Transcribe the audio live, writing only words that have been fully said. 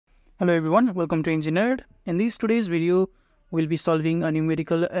Hello everyone, welcome to Engineered. In this today's video, we'll be solving a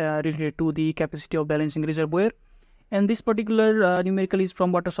numerical related to the capacity of balancing reservoir. And this particular numerical is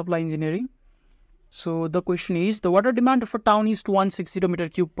from water supply engineering. So the question is, the water demand for town is 2160 meter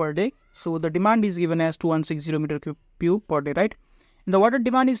cube per day. So the demand is given as 2160 meter cube per day, right? And the water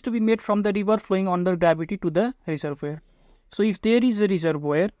demand is to be made from the river flowing under gravity to the reservoir. So if there is a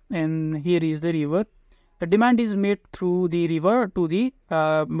reservoir and here is the river, the demand is made through the river to the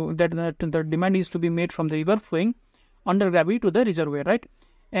the demand is to be made from the river flowing under gravity to the reservoir, right?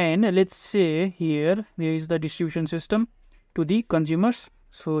 And let's say here there is the distribution system to the consumers.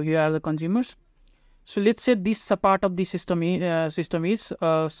 So here are the consumers. So let's say this part of the system is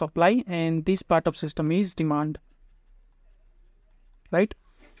supply, and this part of system is demand, right?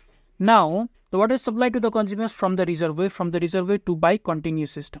 Now the water is supplied to the consumers from the reservoir to by continuous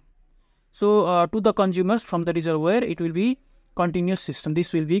system. So to the consumers from the reservoir, it will be continuous system.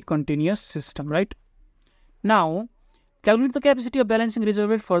 This will be continuous system, right? Now calculate the capacity of balancing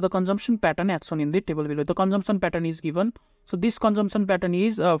reservoir for the consumption pattern as shown in the table below. The consumption pattern is given. So this consumption pattern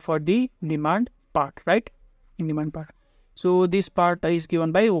is for the demand part, right? In demand part. So this part is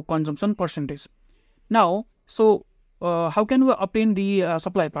given by consumption percentage. Now, so how can we obtain the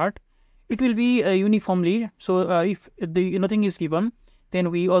supply part? It will be uniformly. So if the nothing is given, then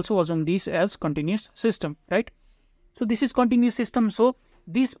we also assume this as continuous system, right? So this is continuous system. So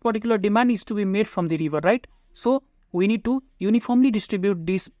this particular demand is to be made from the river, right? So we need to uniformly distribute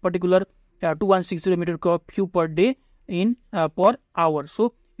this particular 2160 meter cube per day in per hour.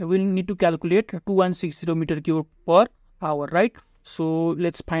 So we need to calculate 2160 meter cube per hour, right? So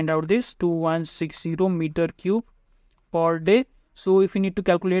let's find out this 2160 meter cube per day. So if we need to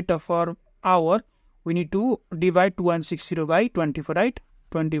calculate for hour, we need to divide 2160 by 24, right?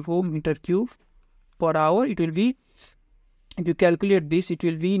 24 meter cube per hour. It will be, if you calculate this, it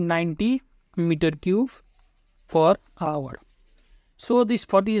will be 90 meter cube per hour. So this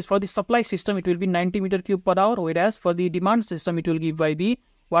for the supply system, it will be 90 meter cube per hour, whereas for the demand system, it will give by the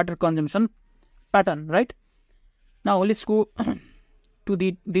water consumption pattern, right? Now let's go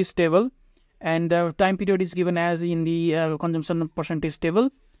to this table, and the time period is given as in the consumption percentage table.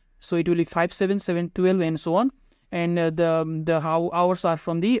 So it will be 5, 7, 7, 12, and so on. And how hours are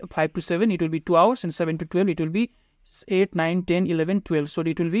from the 5 to 7, it will be 2 hours, and 7 to 12, it will be 8, 9, 10, 11, 12. So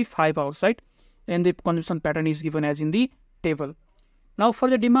it will be 5 hours, right? And the consumption pattern is given as in the table. Now for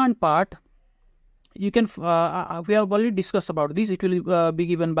the demand part, you can we have already discussed about this. It will be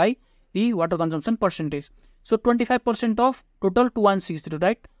given by the water consumption percentage. So 25% of total 2160,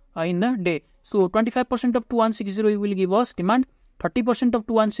 right? In a day. So 25% of 2160 will give us demand. 30% of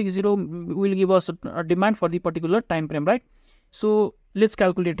 2160 will give us a demand for the particular time frame, right? So let's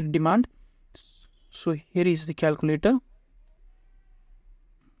calculate the demand. So here is the calculator.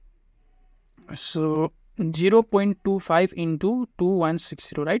 So 0.25 into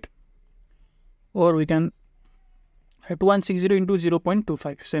 2160, right? Or we can 2160 into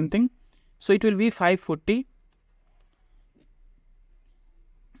 0.25, same thing. So it will be 540.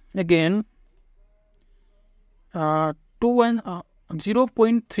 Again,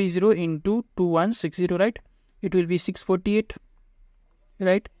 0.30 into 2160, right? It will be 648,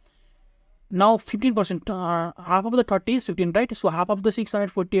 right? Now 15%, half of the 30 is 15, right? So half of the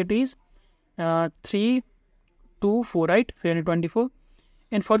 648 is 324, right? 324.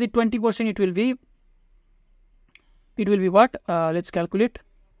 And for the 20%, it will be what? Let's calculate.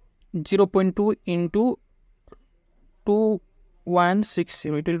 0.2 into 2160.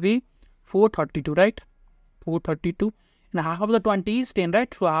 It will be 432, right? 432. And half of the 20 is 10,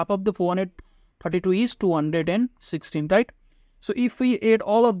 right? So half of the 432 is 216, right? So if we add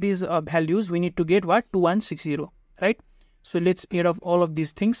all of these values, we need to get what? 2160, right? So let's add up all of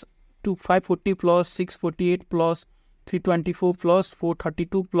these things. 540 plus 648 plus 324 plus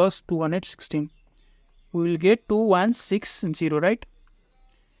 432 plus 216. We will get 2160, right?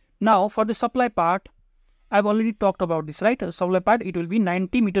 Now for the supply part, I've already talked about this, right? Supply part, it will be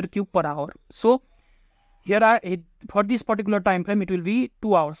 90 meter cube per hour. So here are for this particular time frame, it will be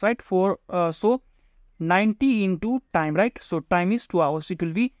 2 hours, right? So 90 into time, right? So time is 2 hours. It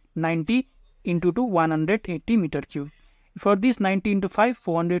will be 90 into 180 meter cube. For this 90 into 5,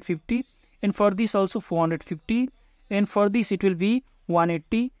 450, and for this also 450, and for this it will be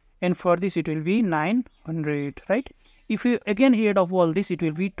 180, and for this it will be 900, right? If you again add of all this, it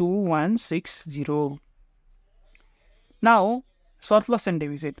will be 2160. Now surplus and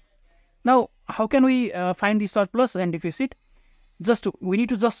deficit. Now how can we find the surplus and deficit? We need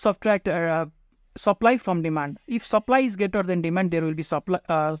to just subtract supply from demand. If supply is greater than demand, there will be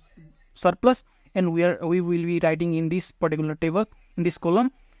surplus, and we will be writing in this particular table, in this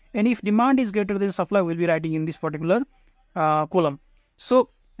column. and if demand is greater than supply, we'll be writing in this particular column. So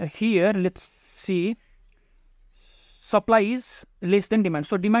here let's see, supply is less than demand,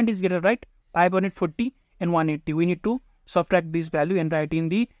 so demand is greater, right? 540 and 180, we need to subtract this value and write in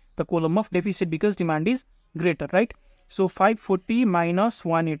the column of deficit because demand is greater, right? So 540 minus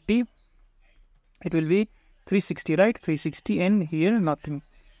 180, it will be 360, right? 360, and here nothing.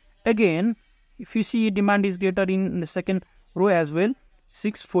 Again, if you see demand is greater in the second row as well,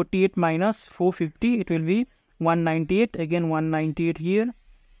 648 minus 450, it will be 198, again 198 here.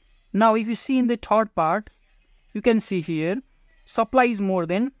 Now if you see in the third part, you can see here supply is more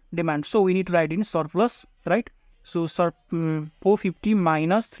than demand, so we need to write in surplus, right? So 450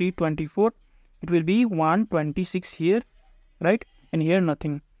 minus 324, it will be 126 here, right? And here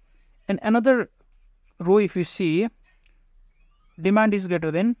nothing. And another row, if you see, demand is greater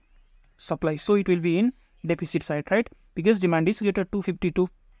than supply, so it will be in deficit side, right? Because demand is greater 252.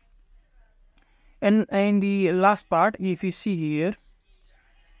 And in the last part, if you see here,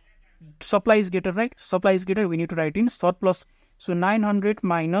 supply is greater, right? Supply is greater, we need to write in surplus. So 900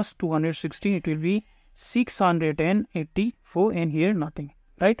 minus 216, it will be 684, and here nothing,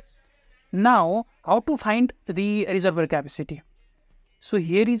 right? Now how to find the reservoir capacity? So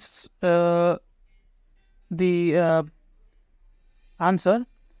here is the answer.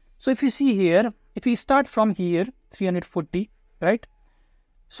 So if you see here, if we start from here 340, right?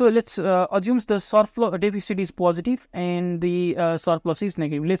 So let's assume the surplus deficit is positive and the surplus is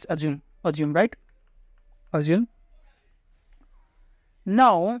negative. Let's assume, right? Assume.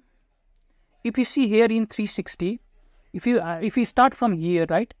 Now if you see here in 360, if you start from here,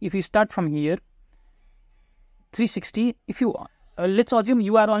 right? If you start from here 360, if you let's assume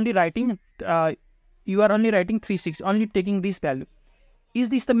you are only writing 360, only taking this value. Is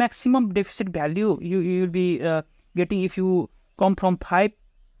this the maximum deficit value you will be getting if you come from 5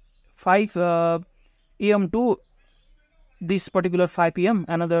 am to this particular 5 pm,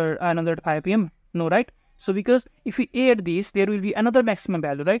 another 5 pm? No, right? So because if we add this, there will be another maximum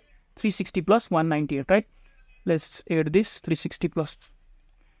value, right? 360 plus 198, right? Let's add this 360 plus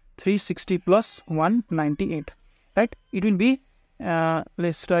 198, right? It will be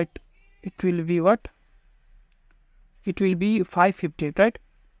let's write, it will be what? It will be 558, right?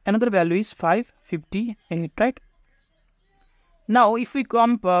 Another value is 558, right? Now if we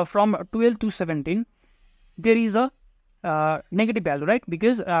come from 12 to 17, there is a negative value, right?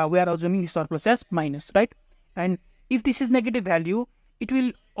 Because we are assuming the surplus as minus, right? And if this is negative value, it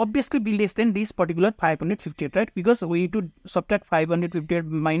will obviously be less than this particular 558, right? Because we need to subtract 558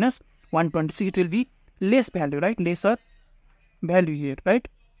 minus 126, it will be less value, right? Lesser value here, right?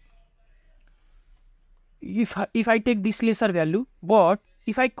 If I take this lesser value, but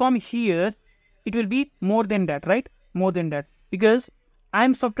if I come here, it will be more than that, right? More than that, because I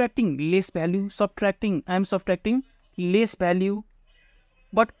am subtracting less value, I am subtracting less value,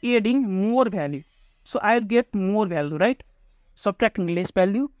 but adding more value. So I'll get more value, right? Subtracting less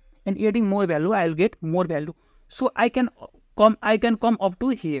value and adding more value, I'll get more value. So I can come up to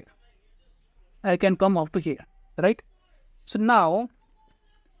here. Right? So now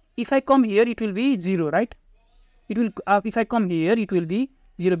if I come here, it will be 0, right? It will if I come here, it will be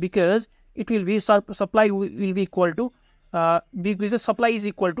 0 because it will be supply will be equal to because supply is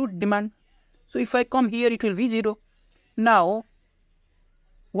equal to demand. So if I come here, it will be 0. Now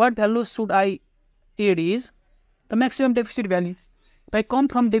what value should I add is the maximum deficit values. If I come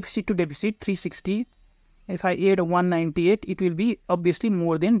from deficit to deficit 360, if I add 198, it will be obviously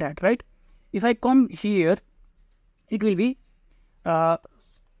more than that, right? If I come here, it will be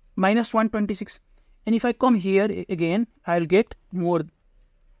minus 126, and if I come here again, I'll get more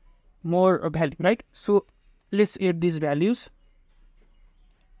value, right? So let's add these values.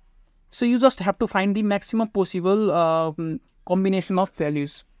 So you just have to find the maximum possible combination of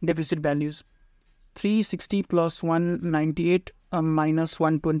values, deficit values. 360 plus 198 minus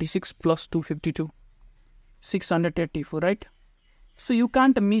 126 plus 252, 684, right? So you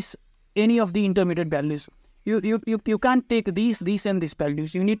can't miss any of the intermediate values. You can't take these and these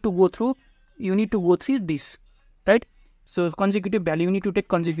values. You need to go through this, right? So consecutive value, you need to take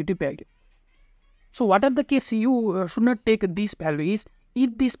consecutive value. So what are the case you should not take these values?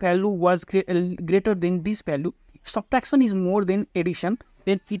 If this value was greater than this value, subtraction is more than addition,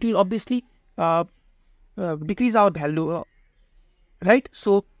 then it will obviously decrease our value, right?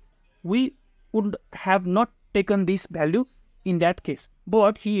 So we would have not taken this value in that case.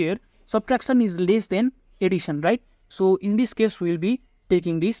 But here subtraction is less than addition, right? So in this case we will be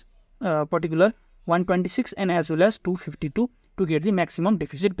taking this particular 126 and as well as 252 to get the maximum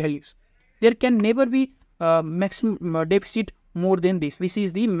deficit values. There can never be maximum deficit more than this. This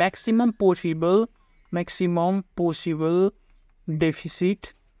is the maximum possible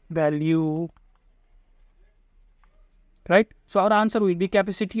deficit value, right? So our answer will be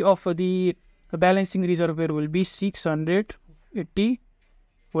capacity of the balancing reservoir will be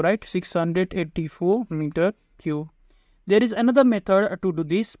 684, right? 684 meter cube. There is another method to do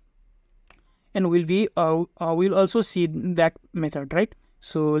this, and we'll also see that method, right?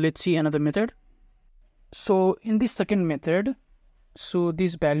 So let's see another method. So in this second method, so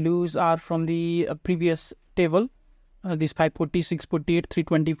these values are from the previous table. This 540, 648,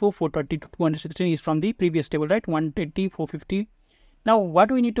 324, 432, 216 is from the previous table, right? 180, 450. Now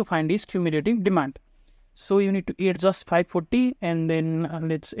what we need to find is cumulative demand. So you need to add just 540, and then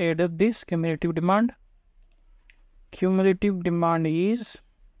let's add up this cumulative demand. Cumulative demand is,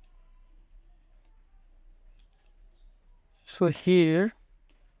 so here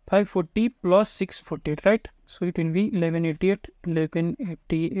 540 plus 648, right? So it will be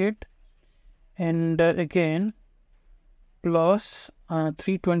 1188, and again plus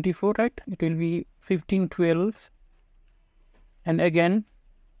 324, right? It will be 1512, and again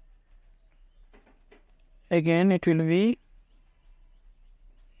it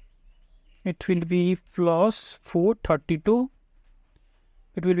will be plus 432.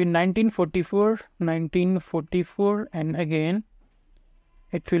 It will be 1944, and again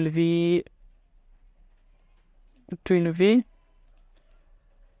it will be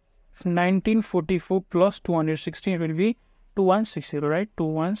 1944 plus 216. It will be 2160, right?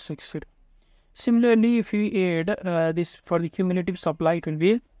 2160. Similarly, if we add this for the cumulative supply, it will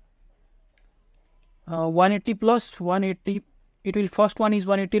be 180 plus 180. It will, first one is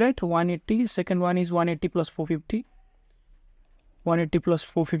 180, right? 180. Second one is 180 plus 450. 180 plus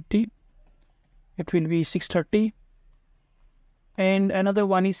 450. It will be 630. And another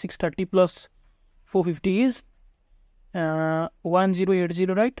one is 630 plus 450 is 1080,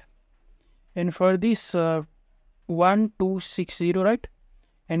 right? And for this 1260, right?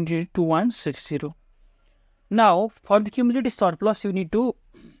 And 2160. Now for the cumulative surplus, you need to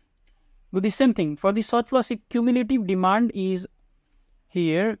do the same thing. For the surplus, if cumulative demand is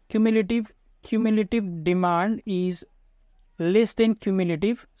here, cumulative demand is less than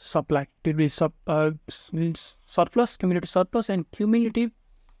cumulative supply. It will be surplus, cumulative surplus, and cumulative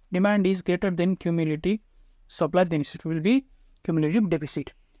demand is greater than cumulative supply, then it will be cumulative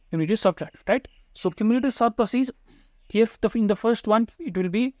deficit. You need to subtract, right? So cumulative surplus is here, in the first one it will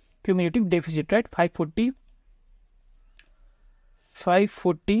be cumulative deficit, right?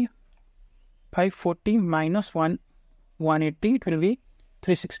 540 minus 180, it will be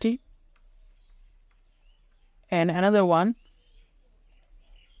 360. And another one,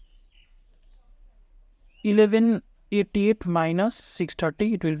 1188 minus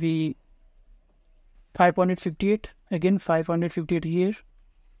 630, it will be 558. Again 558 here.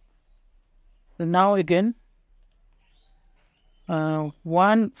 Now again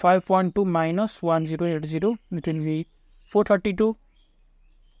 1512 minus 1080, it will be 432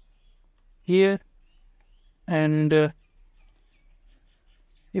 here. And if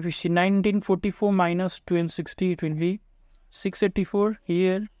you see 1944 minus 1260, it will be 684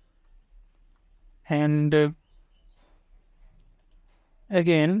 here. And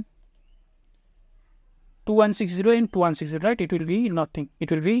again 2160 and 2160, right? It will be nothing.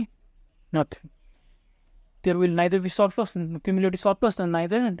 There will neither be surplus, cumulative surplus, and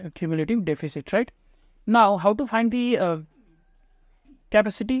neither cumulative deficit, right? Now how to find the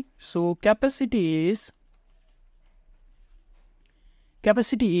capacity? So capacity is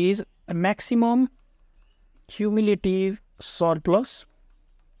a maximum cumulative surplus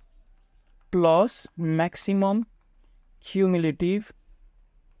plus maximum cumulative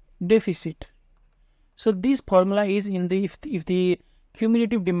deficit. So this formula is in the if the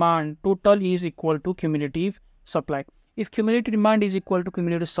cumulative demand total is equal to cumulative supply. If cumulative demand is equal to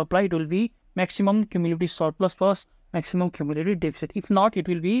cumulative supply, it will be maximum cumulative surplus plus maximum cumulative deficit. If not, it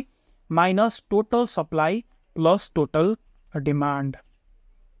will be minus total supply plus total demand.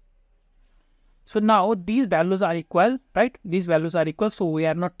 So now these values are equal, right? These values are equal, so we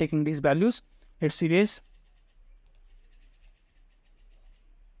are not taking these values. Let's erase.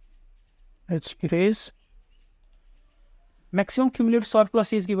 Let's erase. Maximum cumulative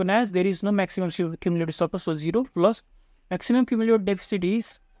surplus is given as there is no maximum cumulative surplus, so 0 plus maximum cumulative deficit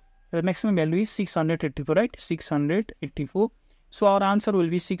is the maximum value is 684, right? 684. So our answer will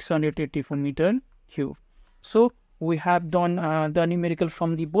be 684 meter cube. So we have done the numerical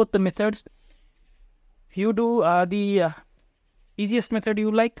from both the methods. You do the easiest method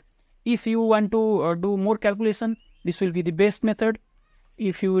you like. If you want to do more calculation, this will be the best method.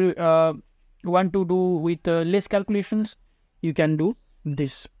 If you want to do with less calculations, you can do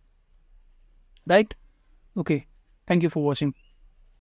this, right? Okay, thank you for watching.